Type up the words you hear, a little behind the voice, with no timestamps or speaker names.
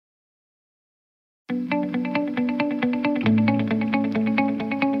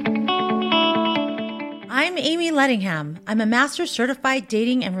I'm Amy Lettingham. I'm a master certified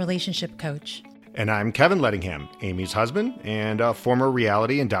dating and relationship coach. And I'm Kevin Lettingham, Amy's husband and a former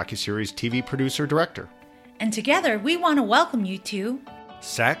reality and docuseries TV producer-director. And together, we want to welcome you to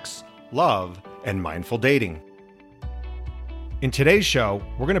Sex, Love, and Mindful Dating. In today's show,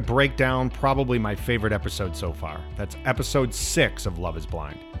 we're going to break down probably my favorite episode so far. That's episode 6 of Love is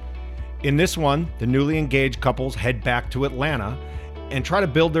Blind. In this one, the newly engaged couples head back to Atlanta and try to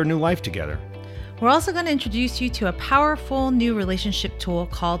build their new life together. We're also going to introduce you to a powerful new relationship tool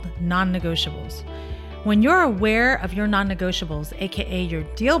called non-negotiables. When you're aware of your non-negotiables, aka your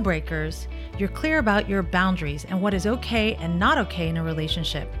deal breakers, you're clear about your boundaries and what is okay and not okay in a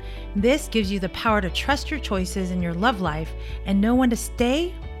relationship. This gives you the power to trust your choices in your love life and know when to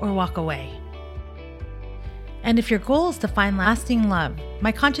stay or walk away. And if your goal is to find lasting love,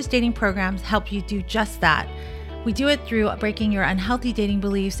 my conscious dating programs help you do just that. We do it through breaking your unhealthy dating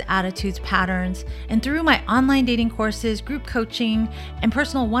beliefs, attitudes, patterns, and through my online dating courses, group coaching, and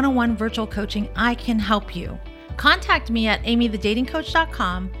personal one-on-one virtual coaching, I can help you. Contact me at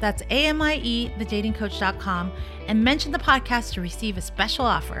amythedatingcoach.com, that's AMIE thedatingcoach.com, and mention the podcast to receive a special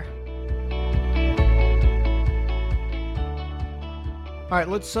offer. All right,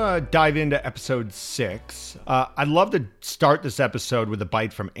 let's dive into episode 6. I'd love to start this episode with a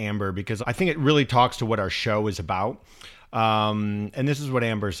bite from Amber because I think it really talks to what our show is about. And this is what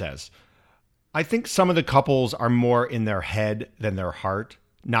Amber says. I think some of the couples are more in their head than their heart,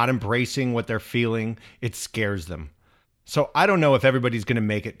 not embracing what they're feeling. It scares them. So I don't know if everybody's going to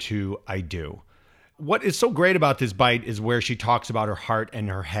make it to I do. What is so great about this bite is where she talks about her heart and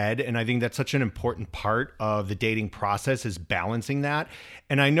her head. And I think that's such an important part of the dating process is balancing that.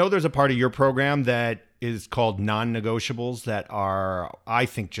 And I know there's a part of your program that is called non-negotiables that are, I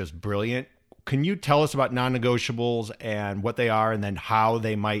think, just brilliant. Can you tell us about non-negotiables and what they are and then how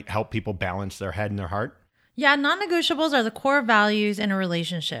they might help people balance their head and their heart? Yeah, non-negotiables are the core values in a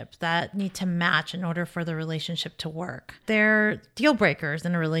relationship that need to match in order for the relationship to work. They're deal breakers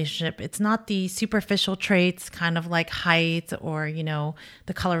in a relationship. It's not the superficial traits, kind of like height or,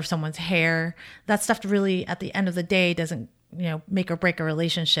 the color of someone's hair. That stuff really, at the end of the day, doesn't, make or break a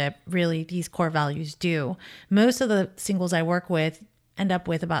relationship. Really, these core values do. Most of the singles I work with end up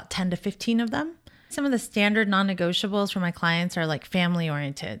with about 10 to 15 of them. Some of the standard non-negotiables for my clients are like family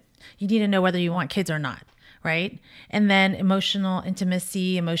oriented. You need to know whether you want kids or not. Right? And then emotional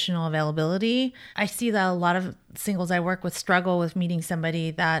intimacy, emotional availability. I see that a lot of singles I work with struggle with meeting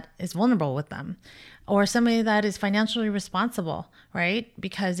somebody that is vulnerable with them or somebody that is financially responsible, right?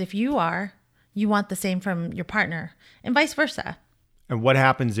 Because if you are, you want the same from your partner and vice versa. And what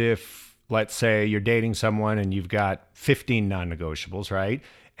happens if, let's say, you're dating someone and you've got 15 non-negotiables, right?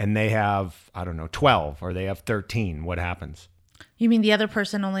 And they have, 12 or they have 13. What happens? You mean the other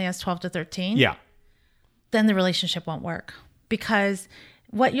person only has 12 to 13? Yeah. Then the relationship won't work. Because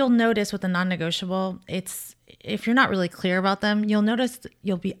what you'll notice with a non-negotiable, it's if you're not really clear about them, you'll notice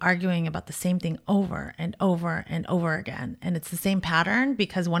you'll be arguing about the same thing over and over and over again. And it's the same pattern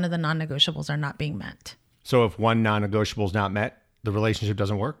because one of the non-negotiables are not being met. So if one non-negotiable is not met, the relationship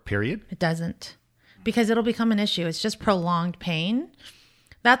doesn't work, period? It doesn't. Because it'll become an issue. It's just prolonged pain.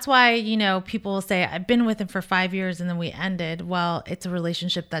 That's why, people will say, I've been with him for 5 years and then we ended. Well, it's a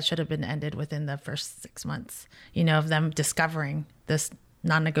relationship that should have been ended within the first 6 months, of them discovering this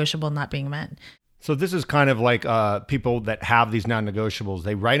non-negotiable not being met. So this is kind of like people that have these non-negotiables.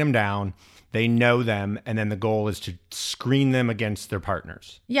 They write them down, they know them, and then the goal is to screen them against their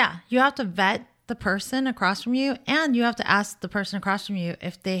partners. Yeah, you have to vet the person across from you, and you have to ask the person across from you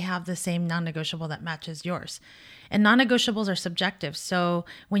if they have the same non-negotiable that matches yours. And non-negotiables are subjective. So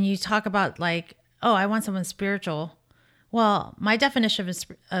when you talk about like, oh, I want someone spiritual. Well, my definition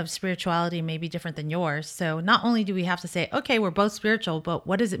of spirituality may be different than yours. So not only do we have to say, okay, we're both spiritual, but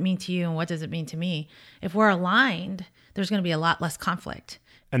what does it mean to you and what does it mean to me? If we're aligned, there's going to be a lot less conflict.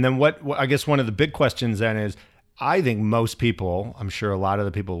 And then what I guess one of the big questions then is, I think most people, I'm sure a lot of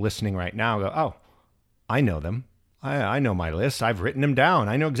the people listening right now go, oh, I know them. I know my list. I've written them down.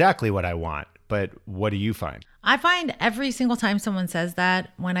 I know exactly what I want. But what do you find? I find every single time someone says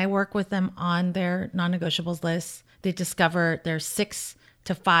that, when I work with them on their non-negotiables list, they discover there's 6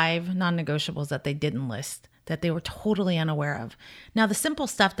 to 5 non-negotiables that they didn't list, that they were totally unaware of. Now, the simple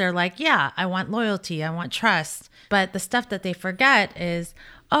stuff, they're like, yeah, I want loyalty, I want trust. But the stuff that they forget is,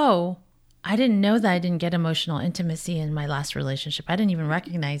 oh, I didn't know that I didn't get emotional intimacy in my last relationship. I didn't even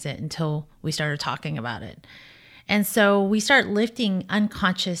recognize it until we started talking about it. And so we start lifting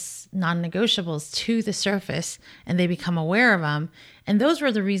unconscious non-negotiables to the surface and they become aware of them. And those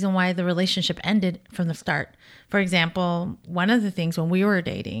were the reason why the relationship ended from the start. For example, one of the things when we were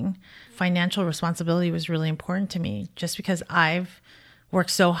dating, financial responsibility was really important to me just because I've worked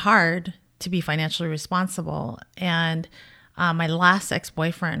so hard to be financially responsible. And my last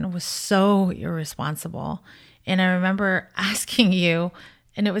ex-boyfriend was so irresponsible. And I remember asking you,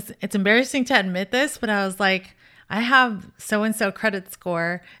 and it's embarrassing to admit this, but I was like, I have so-and-so credit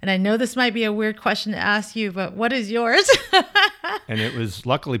score, and I know this might be a weird question to ask you, but what is yours? And it was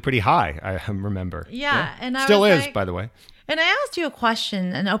luckily pretty high, I remember. Yeah. And I still was is, like, by the way. And I asked you a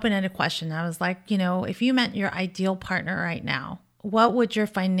question, an open-ended question. I was like, if you met your ideal partner right now, what would your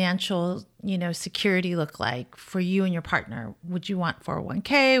financial, security look like for you and your partner? Would you want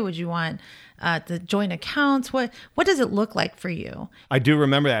 401k? Would you want the joint accounts? What does it look like for you? I do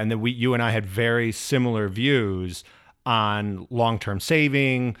remember that. And that you and I had very similar views on long-term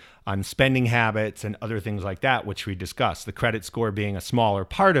saving, on spending habits and other things like that, which we discussed. The credit score being a smaller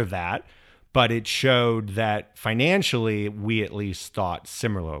part of that, but it showed that financially, we at least thought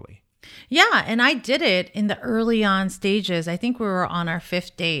similarly. Yeah. And I did it in the early on stages. I think we were on our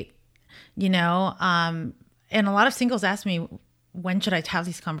 5th date, and a lot of singles ask me, when should I have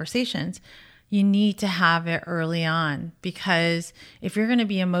these conversations? You need to have it early on, because if you're going to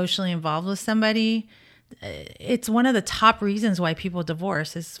be emotionally involved with somebody, it's one of the top reasons why people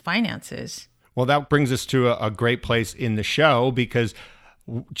divorce is finances. Well, that brings us to a great place in the show, because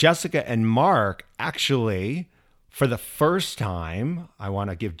Jessica and Mark actually, for the first time, I want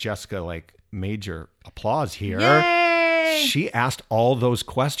to give Jessica major applause here. Yay! She asked all those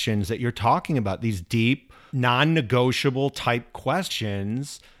questions that you're talking about, these deep, non-negotiable type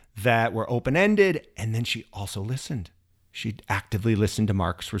questions that were open-ended. And then she also listened. She actively listened to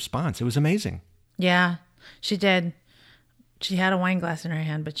Mark's response. It was amazing. Yeah, she did. She had a wine glass in her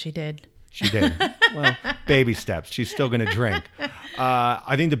hand, but she did. She did. Well, baby steps. She's still going to drink.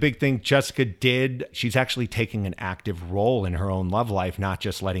 I think the big thing Jessica did, she's actually taking an active role in her own love life, not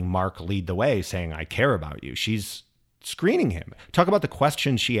just letting Mark lead the way, saying, I care about you. She's screening him. Talk about the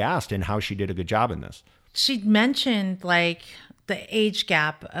questions she asked and how she did a good job in this. She mentioned the age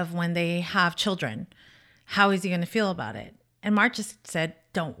gap of when they have children. How is he going to feel about it? And Mark just said,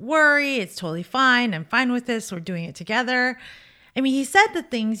 don't worry. It's totally fine. I'm fine with this. We're doing it together. I mean, he said the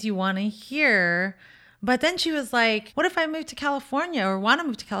things you want to hear, but then she was like, what if I move to California or want to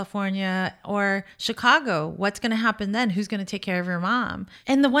move to California or Chicago? What's going to happen then? Who's going to take care of your mom?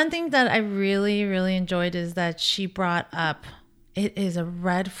 And the one thing that I really, really enjoyed is that she brought up, it is a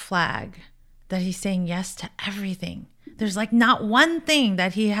red flag that he's saying yes to everything. There's not one thing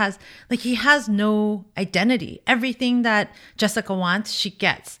that he has, he has no identity. Everything that Jessica wants, she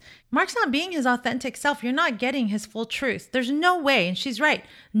gets. Mark's not being his authentic self. You're not getting his full truth. There's no way. And she's right.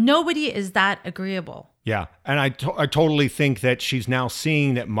 Nobody is that agreeable. Yeah. And I totally think that she's now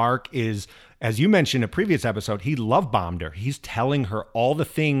seeing that Mark is, as you mentioned in a previous episode, he love bombed her. He's telling her all the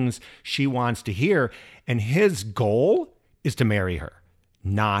things she wants to hear. And his goal is to marry her,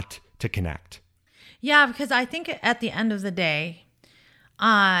 not to connect. Yeah, because I think at the end of the day,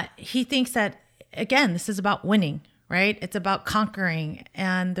 he thinks that, again, this is about winning, right? It's about conquering.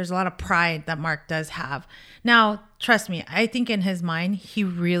 And there's a lot of pride that Mark does have. Now, trust me, I think in his mind, he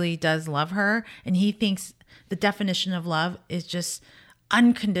really does love her. And he thinks the definition of love is just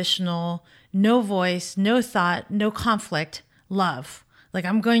unconditional, no voice, no thought, no conflict, love.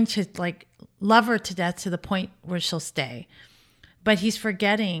 I'm going to love her to death to the point where she'll stay. But he's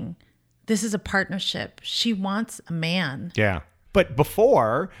forgetting this is a partnership. She wants a man. Yeah. But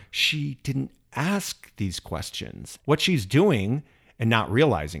before, she didn't ask these questions. What she's doing, and not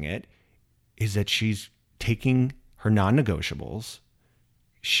realizing it, is that she's taking her non-negotiables,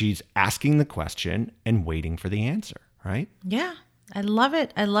 she's asking the question and waiting for the answer, right? Yeah. I love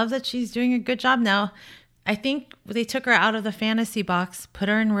it. I love that she's doing a good job now. I think they took her out of the fantasy box, put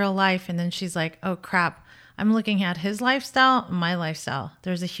her in real life, and then she's like, oh, crap. I'm looking at his lifestyle and my lifestyle.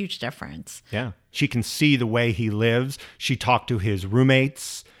 There's a huge difference. Yeah. She can see the way he lives. She talked to his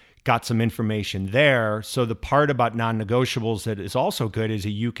roommates, got some information there. So the part about non-negotiables that is also good is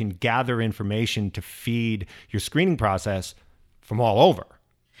that you can gather information to feed your screening process from all over,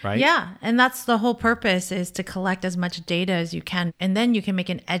 right? Yeah. And that's the whole purpose, is to collect as much data as you can. And then you can make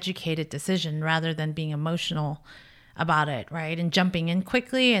an educated decision rather than being emotional about it, right? And jumping in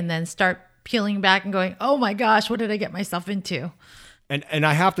quickly and then start peeling back and going, oh my gosh, what did I get myself into? And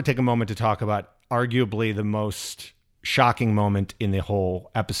I have to take a moment to talk about arguably the most shocking moment in the whole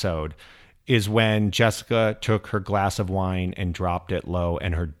episode is when Jessica took her glass of wine and dropped it low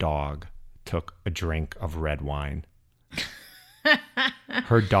and her dog took a drink of red wine.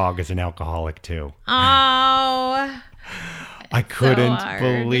 Her dog is an alcoholic too. Oh, I couldn't hard.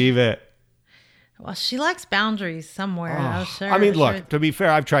 believe it. Well, she likes boundaries somewhere. I'm sure. I mean, look, to be fair,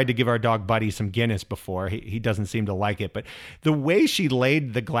 I've tried to give our dog Buddy some Guinness before. He doesn't seem to like it. But the way she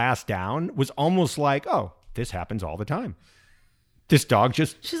laid the glass down was almost like, oh, this happens all the time. This dog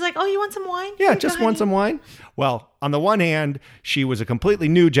just... She's like, oh, you want some wine? Yeah, just want some wine. Well, on the one hand, she was a completely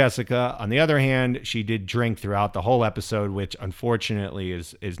new Jessica. On the other hand, she did drink throughout the whole episode, which unfortunately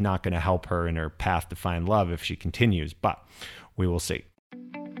is not going to help her in her path to find love if she continues. But we will see.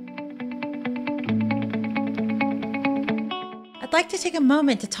 I'd like to take a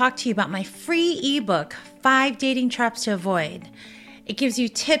moment to talk to you about my free ebook, 5 Dating Traps to Avoid. It gives you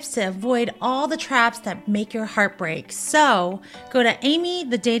tips to avoid all the traps that make your heart break. So go to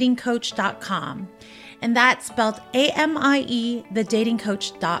amythedatingcoach.com, and that's spelled AMIE,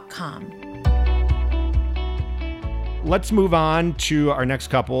 thedatingcoach.com. Let's move on to our next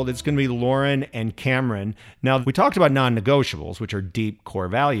couple. It's going to be Lauren and Cameron. Now, we talked about non-negotiables, which are deep core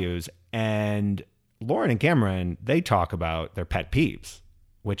values, and Lauren and Cameron, they talk about their pet peeves,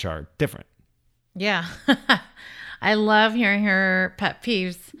 which are different. Yeah. I love hearing her pet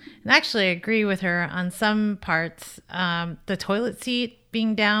peeves, and actually agree with her on some parts. The toilet seat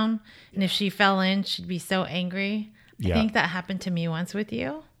being down, and if she fell in, she'd be so angry. Yeah. I think that happened to me once with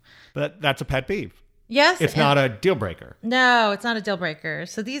you. But that's a pet peeve. Yes. It's not a deal breaker. No, it's not a deal breaker.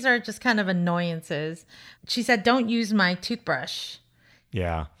 So these are just kind of annoyances. She said, don't use my toothbrush.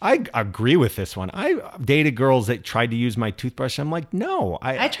 Yeah, I agree with this one. I dated girls that tried to use my toothbrush. I'm like, no.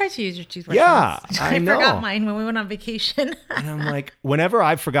 I tried to use your toothbrush. Yeah, once. I know. Forgot mine when we went on vacation. And I'm like, whenever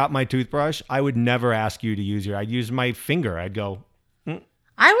I forgot my toothbrush, I would never ask you to use I'd use my finger. I'd go.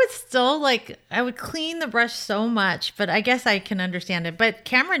 I would still I would clean the brush so much, but I guess I can understand it. But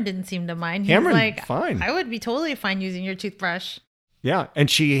Cameron didn't seem to mind. He was like, fine. I would be totally fine using your toothbrush. Yeah, and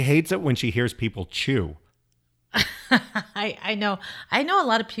she hates it when she hears people chew. I know a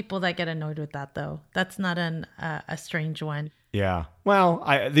lot of people that get annoyed with that, though. That's not a strange one. Yeah. Well,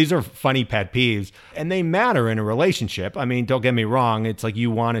 these are funny pet peeves, and they matter in a relationship. I mean, don't get me wrong. It's like you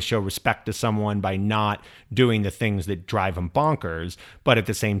want to show respect to someone by not doing the things that drive them bonkers. But at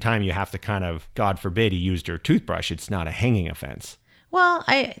the same time, you have to kind of, God forbid, he used your toothbrush. It's not a hanging offense. Well,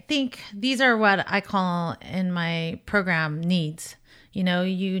 I think these are what I call in my program needs. You know,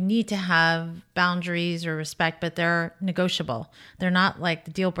 you need to have boundaries or respect, but they're negotiable. They're not like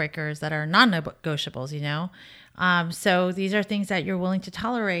the deal breakers that are non-negotiables, you know? So these are things that you're willing to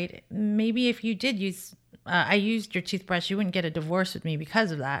tolerate. Maybe if you did I used your toothbrush, you wouldn't get a divorce with me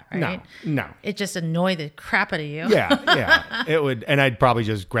because of that, right? No. It just annoyed the crap out of you. Yeah. It would, and I'd probably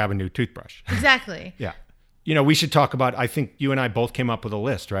just grab a new toothbrush. Exactly. Yeah. You know, we should talk about, I think you and I both came up with a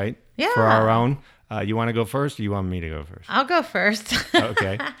list, right? Yeah. For our own. You want to go first, or you want me to go first? I'll go first.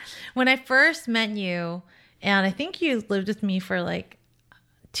 Okay. When I first met you, and I think you lived with me for like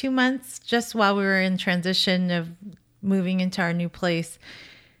 2 months, just while we were in transition of moving into our new place,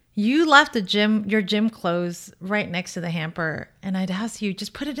 you left your gym clothes right next to the hamper. And I'd ask you,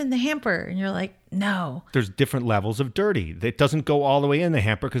 just put it in the hamper. And you're like, no. There's different levels of dirty. It doesn't go all the way in the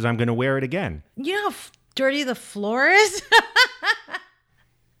hamper because I'm going to wear it again. You know how dirty the floor is?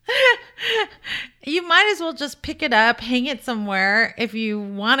 You might as well just pick it up, hang it somewhere if you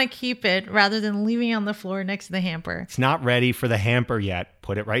want to keep it, rather than leaving it on the floor next to the hamper. It's not ready for the hamper yet.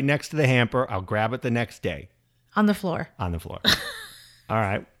 Put it right next to the hamper. I'll grab it the next day. On the floor. On the floor. All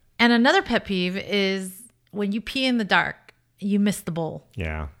right. And another pet peeve is when you pee in the dark, you miss the bowl.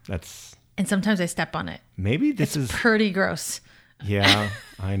 Yeah, that's... And sometimes I step on it. Maybe this is... pretty gross. Yeah,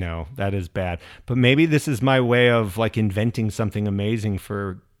 I know. That is bad. But maybe this is my way of like inventing something amazing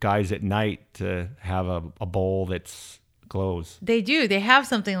for guys at night to have a bowl that's glows. They do. They have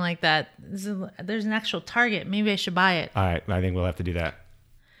something like that. There's an actual Target. Maybe I should buy it. All right. I think we'll have to do that.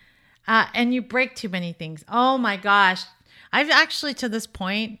 And you break too many things. Oh my gosh. I've actually, to this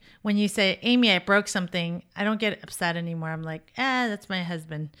point, when you say, Amy, I broke something, I don't get upset anymore. I'm like, that's my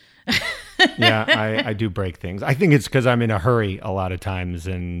husband. Yeah, I do break things. I think it's because I'm in a hurry a lot of times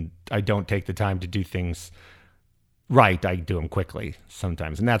and I don't take the time to do things right. I do them quickly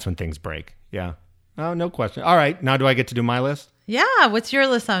sometimes. And that's when things break. Yeah. Oh, no question. All right. Now do I get to do my list? Yeah. What's your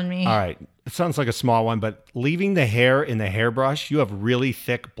list on me? All right. It sounds like a small one, but leaving the hair in the hairbrush, you have really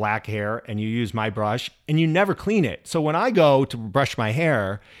thick black hair and you use my brush and you never clean it. So when I go to brush my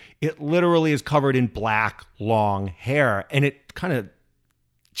hair, it literally is covered in black, long hair. And it kind of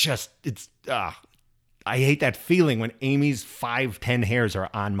I hate that feeling when Amy's 5-10 hairs are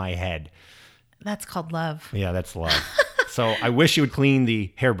on my head. That's called love. Yeah, that's love. So I wish you would clean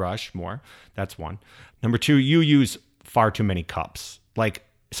the hairbrush more. That's one. Number two, you use far too many cups. Like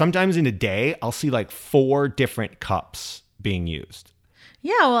sometimes in a day, I'll see like 4 different cups being used.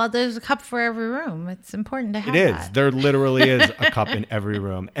 Yeah, well, there's a cup for every room. It's important to have It is. that. There literally is a cup in every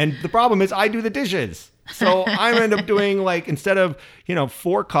room. And the problem is I do the dishes. So I end up doing like, instead of,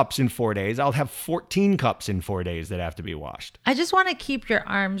 4 cups in 4 days, I'll have 14 cups in 4 days that have to be washed. I just want to keep your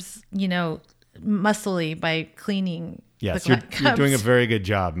arms, muscly by cleaning. Yes, the you're doing a very good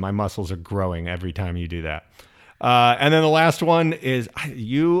job. My muscles are growing every time you do that. And then the last one is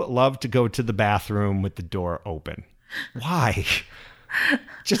you love to go to the bathroom with the door open. Why?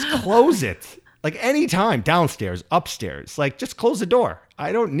 Just close it. Like anytime, downstairs, upstairs, like just close the door.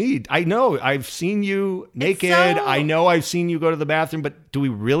 I know I've seen you naked. I know I've seen you go to the bathroom, but do we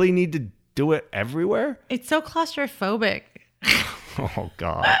really need to do it everywhere? It's so claustrophobic. Oh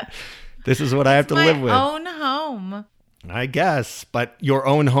God. This is what I have to live with. My own home. I guess, but your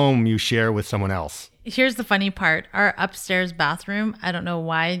own home you share with someone else. Here's the funny part. Our upstairs bathroom, I don't know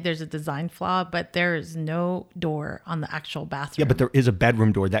why there's a design flaw, but there is no door on the actual bathroom. Yeah, but there is a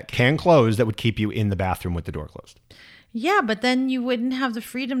bedroom door that can close that would keep you in the bathroom with the door closed. Yeah, but then you wouldn't have the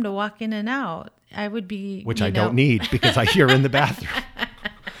freedom to walk in and out. I would be... Which I don't need because you're in the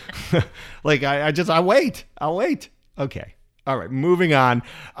bathroom. Like, I'll wait. Okay. All right, moving on.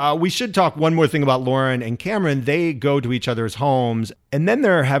 We should talk one more thing about Lauren and Cameron. They go to each other's homes, and then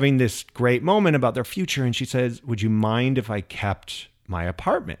they're having this great moment about their future. And she says, would you mind if I kept my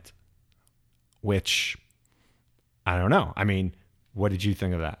apartment? Which, I don't know. I mean, what did you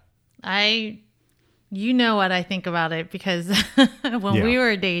think of that? You know what I think about it, because when we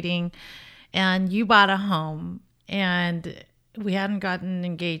were dating and you bought a home and we hadn't gotten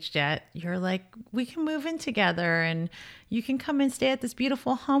engaged yet, you're like, we can move in together and you can come and stay at this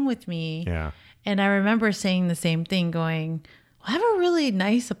beautiful home with me. Yeah. And I remember saying the same thing, going, well, I have a really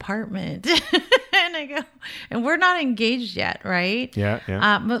nice apartment. And I go, and we're not engaged yet, right?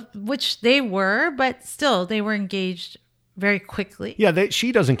 Yeah. Which they were, but still they were engaged very quickly. Yeah,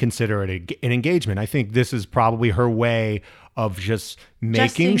 she doesn't consider it an engagement. I think this is probably her way of just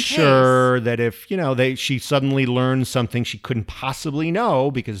making sure that if, she suddenly learns something she couldn't possibly know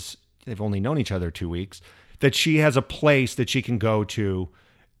because they've only known each other 2 weeks, that she has a place that she can go to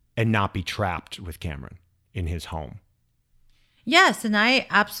and not be trapped with Cameron in his home. Yes, and I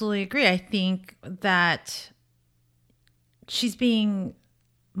absolutely agree. I think that she's being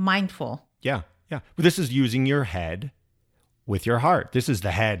mindful. Yeah. This is using your head with your heart. This is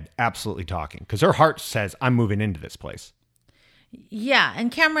the head absolutely talking, because her heart says, I'm moving into this place. Yeah.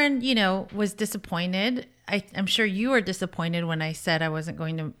 And Cameron, was disappointed. I'm sure you were disappointed when I said I wasn't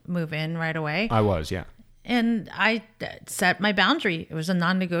going to move in right away. I was, yeah. And I set my boundary. It was a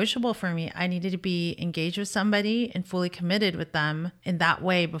non-negotiable for me. I needed to be engaged with somebody and fully committed with them in that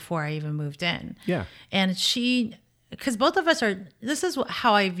way before I even moved in. Yeah. And because both of us this is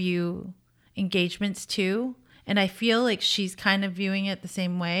how I view engagements too. And I feel like she's kind of viewing it the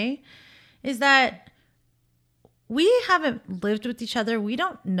same way, is that we haven't lived with each other. We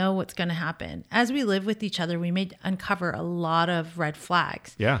don't know what's going to happen. As we live with each other, we may uncover a lot of red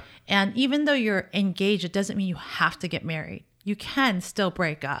flags. Yeah. And even though you're engaged, it doesn't mean you have to get married. You can still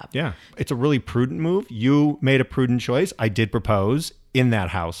break up. Yeah. It's a really prudent move. You made a prudent choice. I did propose in that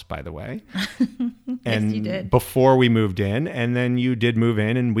house, by the way. And yes, you did. Before we moved in, and then you did move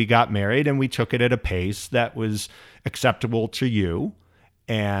in and we got married, and we took it at a pace that was acceptable to you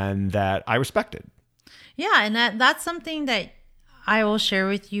and that I respected. Yeah, and that's something that I will share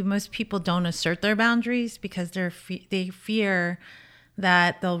with you. Most people don't assert their boundaries because they fear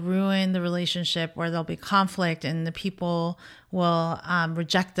that they'll ruin the relationship, or there'll be conflict and the people will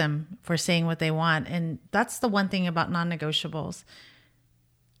reject them for saying what they want. And that's the one thing about non-negotiables.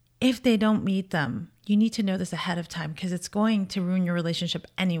 If they don't meet them, you need to know this ahead of time, because it's going to ruin your relationship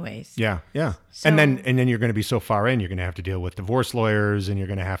anyways. Yeah. So, and then you're going to be so far in, you're going to have to deal with divorce lawyers, and you're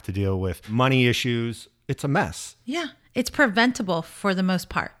going to have to deal with money issues. It's a mess. Yeah. It's preventable for the most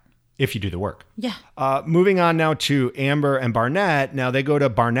part. If you do the work. Yeah. Moving on now to Amber and Barnett. Now they go to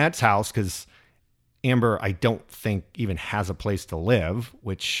Barnett's house because Amber, I don't think, even has a place to live,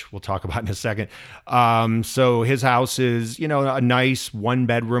 which we'll talk about in a second. So his house is, a nice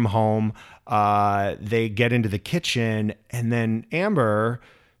 1-bedroom home. They get into the kitchen, and then Amber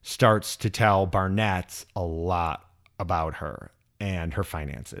starts to tell Barnett a lot about her and her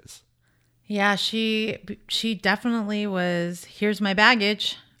finances. Yeah, she definitely was, here's my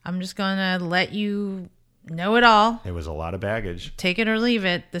baggage. I'm just going to let you know it all. It was a lot of baggage. Take it or leave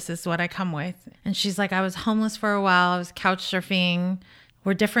it. This is what I come with. And she's like, I was homeless for a while. I was couch surfing,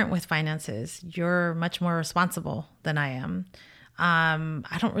 We're different with finances. You're much more responsible than I am.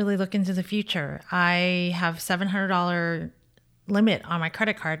 I don't really look into the future. I have $700 limit on my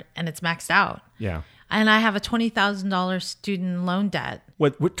credit card and it's maxed out. Yeah. And I have a $20,000 student loan debt.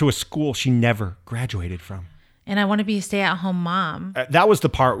 What to a school she never graduated from. And I want to be a stay-at-home mom. That was the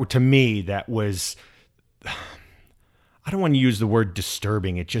part to me that was, I don't want to use the word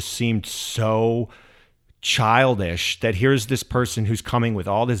disturbing. It just seemed so childish that here's this person who's coming with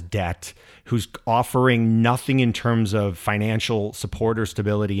all this debt, who's offering nothing in terms of financial support or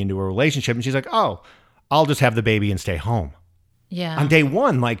stability into a relationship. And she's like, oh, I'll just have the baby and stay home. Yeah. On day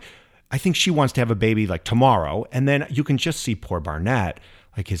one, like, I think she wants to have a baby like tomorrow. And then you can just see poor Barnett,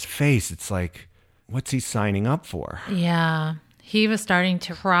 like his face. It's like, what's he signing up for? Yeah. He was starting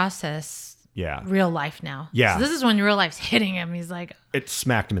to process real life now. Yeah. So this is when real life's hitting him. He's like, it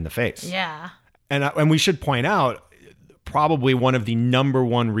smacked him in the face. yeah. And we should point out, probably one of the number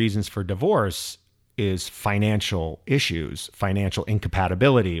one reasons for divorce is financial issues, financial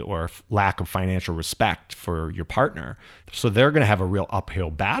incompatibility, or lack of financial respect for your partner. So they're going to have a real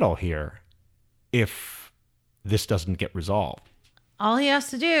uphill battle here if this doesn't get resolved. All he has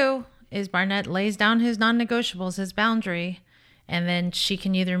to do is Barnett lays down his non-negotiables, his boundary, and then she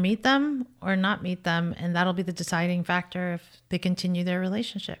can either meet them or not meet them. And that'll be the deciding factor if they continue their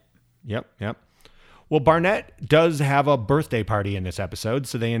relationship. Yep. Well, Barnett does have a birthday party in this episode,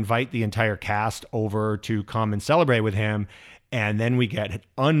 so they invite the entire cast over to come and celebrate with him. And then we get an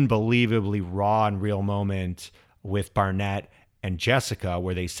unbelievably raw and real moment with Barnett and Jessica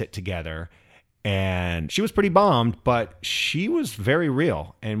where they sit together. And she was pretty bummed, but she was very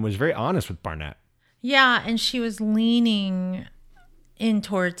real and was very honest with Barnett. Yeah, and she was leaning in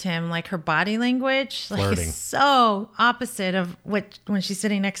towards him, like her body language, like Flirting. is so opposite of what when she's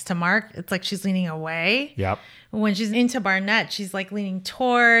sitting next to Mark. It's like she's leaning away. Yep. When she's into Barnett, she's like leaning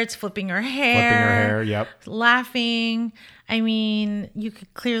towards, flipping her hair. Yep. Laughing. I mean, you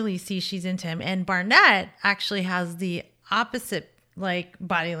could clearly see she's into him. And Barnett actually has the opposite like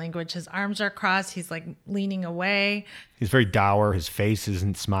body language. His arms are crossed. He's like leaning away. He's very dour. His face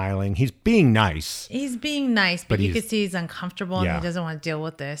isn't smiling. He's being nice. He's being nice, but you he's- could see he's uncomfortable and he doesn't want to deal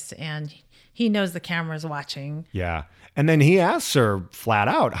with this. And he knows the camera's watching. Yeah. And then he asks her flat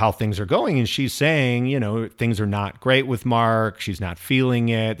out how things are going. And she's saying, things are not great with Mark. She's not feeling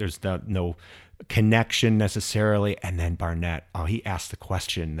it. There's no connection necessarily. And then Barnett, he asked the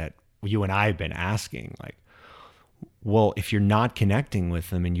question that you and I have been asking, like, well, if you're not connecting with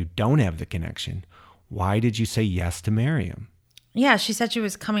them and you don't have the connection, why did you say yes to marry him? Yeah, she said she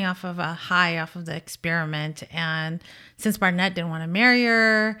was coming off of a high off of the experiment. And since Barnett didn't want to marry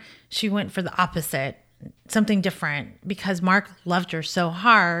her, she went for the opposite, something different, because Mark loved her so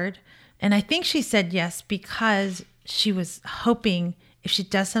hard. And I think she said yes because she was hoping if she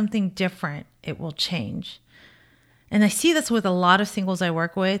does something different, it will change. And I see this with a lot of singles I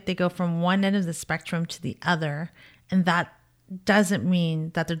work with. They go from one end of the spectrum to the other. And that doesn't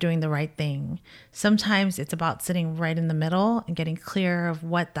mean that they're doing the right thing. Sometimes it's about sitting right in the middle and getting clear of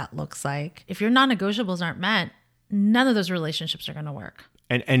what that looks like. If your non-negotiables aren't met, none of those relationships are going to work.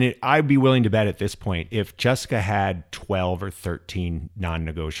 And I'd be willing to bet at this point, if Jessica had 12 or 13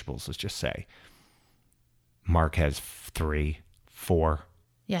 non-negotiables, let's just say, Mark has 3, 4.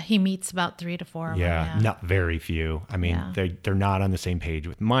 Yeah, he meets about 3 to 4 of them, Yeah, not very few. I mean, Yeah. they're not on the same page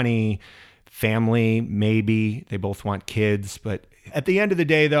with money. Family, maybe. They both want kids. But at the end of the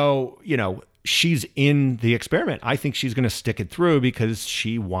day, though, she's in the experiment. I think she's going to stick it through because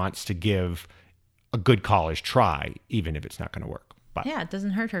she wants to give a good college try, even if it's not going to work. But Yeah, it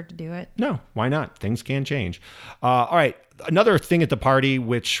doesn't hurt her to do it. no, why not? Things can change. All right. Another thing at the party,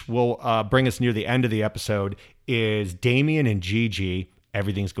 which will bring us near the end of the episode, is Damien and Gigi.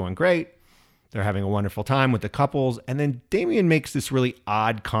 Everything's going great. They're having a wonderful time with the couples. And then Damien makes this really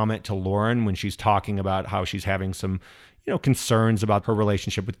odd comment to Lauren when she's talking about how she's having some, concerns about her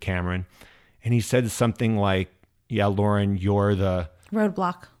relationship with Cameron. And he said something like, yeah, Lauren, you're the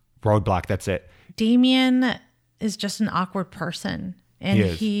roadblock. That's it. Damien is just an awkward person. And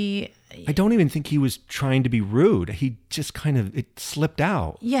I don't even think he was trying to be rude. He just it slipped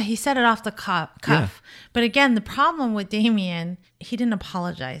out. Yeah, he said it off the cuff. Yeah. But again, the problem with Damien, he didn't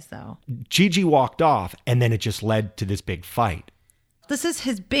apologize though. Gigi walked off and then it just led to this big fight. This is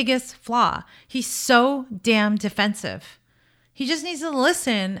his biggest flaw. He's so damn defensive. He just needs to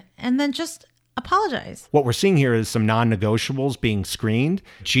listen and then just apologize. What we're seeing here is some non-negotiables being screened.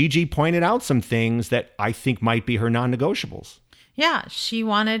 Gigi pointed out some things that I think might be her non-negotiables. Yeah, she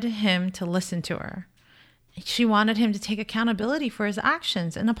wanted him to listen to her. She wanted him to take accountability for his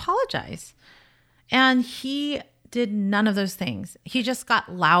actions and apologize. And he did none of those things. He just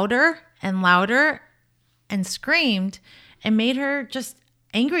got louder and louder and screamed and made her just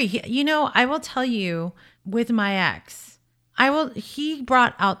angry. I will tell you, with my ex, he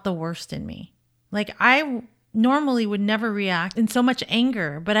brought out the worst in me. Like, I normally would never react in so much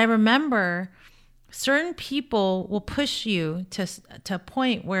anger, but I remember certain people will push you to a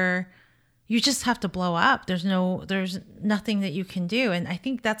point where you just have to blow up. There's nothing that you can do. And I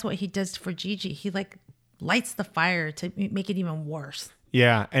think that's what he does for Gigi. He like lights the fire to make it even worse.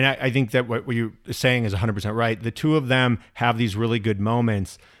 Yeah. And I think that what you're saying is 100% right. The two of them have these really good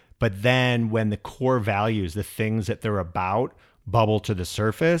moments, but then when the core values, the things that they're about, bubble to the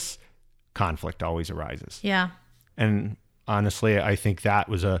surface, conflict always arises. Yeah. And honestly, I think that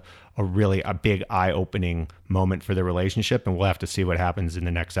was a really big eye-opening moment for the relationship. And we'll have to see what happens in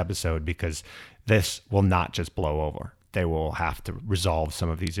the next episode, because this will not just blow over. They will have to resolve some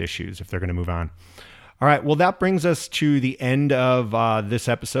of these issues if they're going to move on. All right. Well, that brings us to the end of this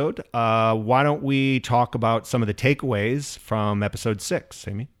episode. Why don't we talk about some of the takeaways from episode 6,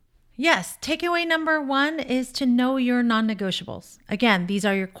 Amy? Yes. Takeaway number 1 is to know your non-negotiables. Again, these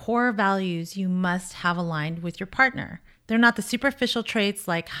are your core values you must have aligned with your partner. They're not the superficial traits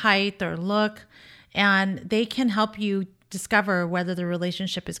like height or look, and they can help you discover whether the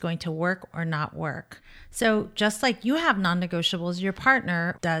relationship is going to work or not work. So just like you have non-negotiables, your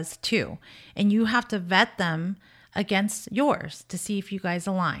partner does too. And you have to vet them against yours to see if you guys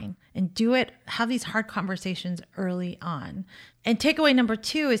align, and have these hard conversations early on. And takeaway number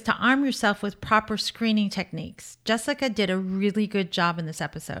 2 is to arm yourself with proper screening techniques. Jessica did a really good job in this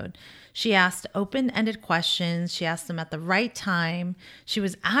episode. She asked open-ended questions. She asked them at the right time. She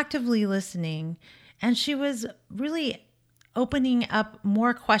was actively listening, and she was really opening up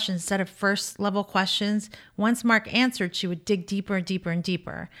more questions instead of first level questions. Once Mark answered, she would dig deeper and deeper and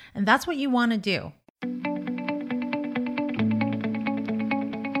deeper. And that's what you want to do.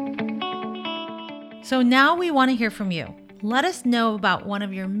 So now we want to hear from you. Let us know about one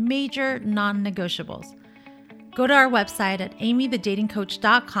of your major non-negotiables. Go to our website at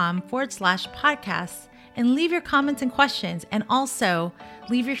amythedatingcoach.com/podcasts and leave your comments and questions, and also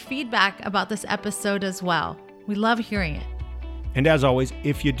leave your feedback about this episode as well. We love hearing it. And as always,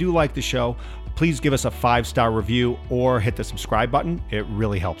 if you do like the show, please give us a 5-star review or hit the subscribe button. It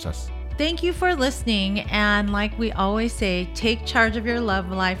really helps us. Thank you for listening. And like we always say, take charge of your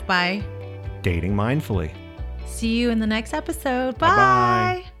love life by dating mindfully. See you in the next episode.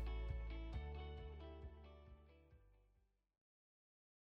 Bye-bye. Bye.